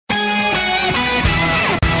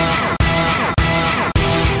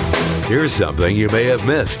Here's something you may have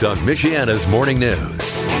missed on Michiana's Morning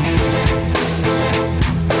News.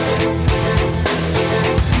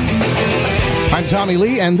 I'm Tommy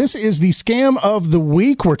Lee, and this is the Scam of the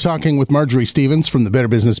Week. We're talking with Marjorie Stevens from the Better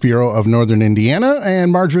Business Bureau of Northern Indiana.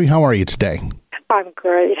 And Marjorie, how are you today? I'm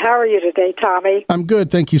great. How are you today, Tommy? I'm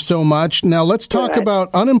good. Thank you so much. Now, let's talk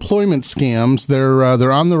about unemployment scams.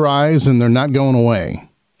 They're on the rise, and they're not going away.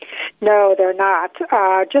 No, they're not.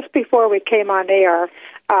 Just before we came on air,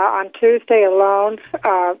 on Tuesday alone,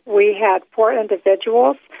 we had 4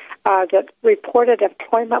 individuals that reported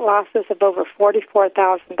employment losses of over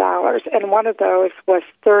 $44,000, and one of those was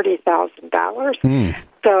 $30,000.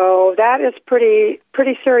 So that is pretty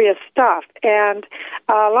serious stuff. And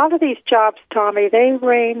a lot of these jobs, Tommy, they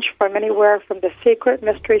range from anywhere from the secret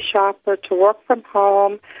mystery shopper to work from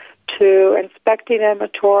home to inspecting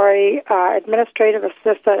inventory, administrative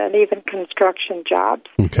assistant, and even construction jobs.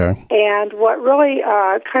 Okay. And what really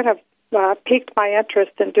kind of piqued my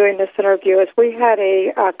interest in doing this interview is we had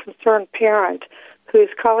a concerned parent whose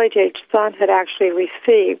college-age son had actually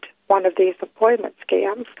received one of these employment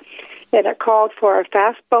scams, and it called for a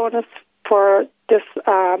fast bonus for this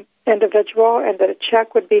individual, and that a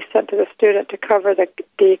check would be sent to the student to cover the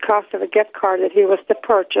cost of a gift card that he was to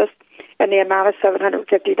purchase in the amount of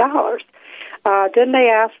 $750. Then they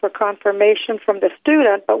asked for confirmation from the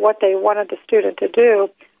student, but what they wanted the student to do,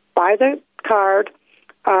 buy the card,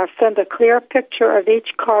 send a clear picture of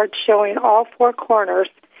each card showing all 4 corners,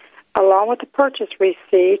 along with the purchase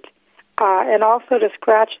receipt, and also to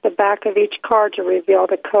scratch the back of each card to reveal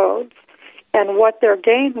the codes. And what their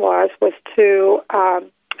gain was to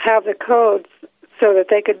have the codes so that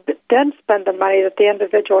they could then spend the money that the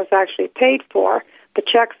individual was actually paid for. The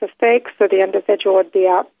checks are fake, so the individual would be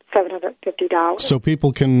out $750. So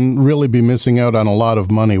people can really be missing out on a lot of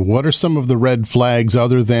money. What are some of the red flags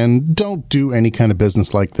other than don't do any kind of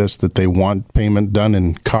business like this, that they want payment done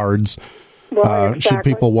in cards? Well, exactly. Should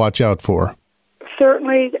people watch out for?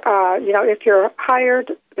 Certainly, if you're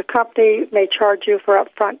hired, the company may charge you for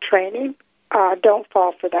upfront training. Don't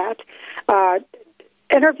fall for that.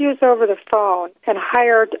 Interviews over the phone and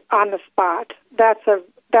hired on the spot, that's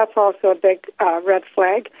also a big red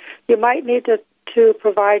flag. You might need to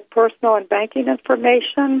provide personal and banking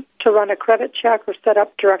information to run a credit check or set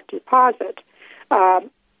up direct deposit.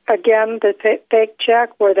 Again, the fake check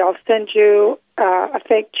where they'll send you a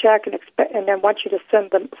fake check and then want you to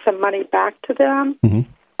send them some money back to them. Mm-hmm.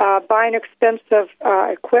 Buying expensive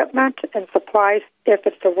equipment and supplies if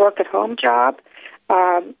it's a work-at-home job.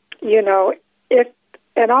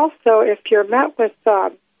 If you're met with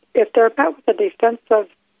if they're met with a defensive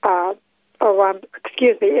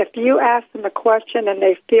if you ask them a question and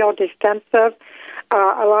they feel defensive,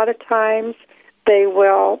 a lot of times they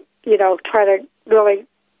will, try to really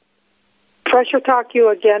pressure talk you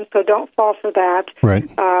again, so don't fall for that.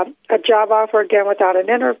 Right. A job offer, again, without an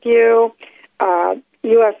interview.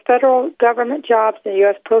 U.S. federal government jobs and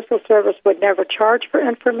U.S. Postal Service would never charge for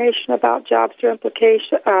information about jobs or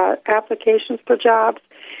applications for jobs.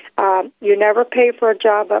 You never pay for a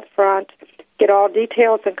job up front. Get all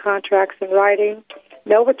details and contracts in writing.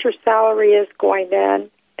 Know what your salary is going in,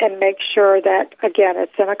 and make sure that, again,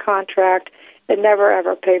 it's in a contract, and never,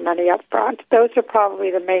 ever pay money up front. Those are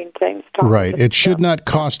probably the main things. Right. It should not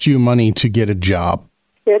cost you money to get a job.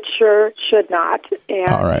 It sure should not.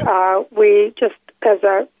 And all right. We just,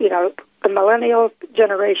 the millennial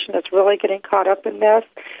generation is really getting caught up in this.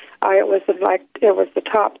 It was the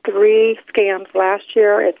top 3 scams last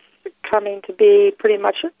year. It's coming to be pretty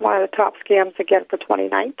much one of the top scams again for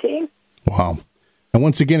 2019. Wow. And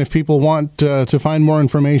once again, if people want to find more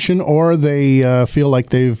information, or they feel like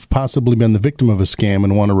they've possibly been the victim of a scam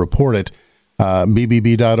and want to report it,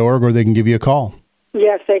 bbb.org, or they can give you a call.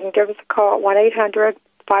 Yes, they can give us a call at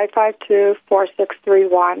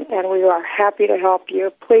 1-800-552-4631, and we are happy to help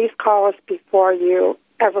you. Please call us before you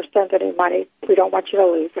ever send any money. We don't want you to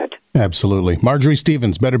lose it. Absolutely. Marjorie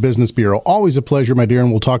Stevens, Better Business Bureau. Always a pleasure, my dear,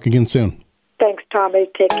 and we'll talk again soon. Thanks, Tommy.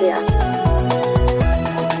 Take care.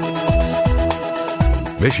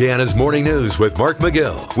 Michiana's Morning News with Mark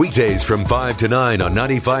McGill. Weekdays from 5 to 9 on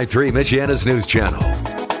 95.3 Michiana's News Channel.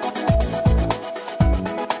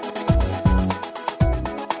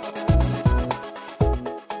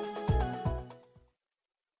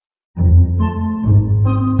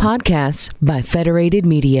 Podcasts by Federated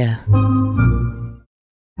Media.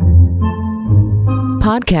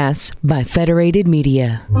 Podcasts by Federated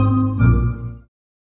Media.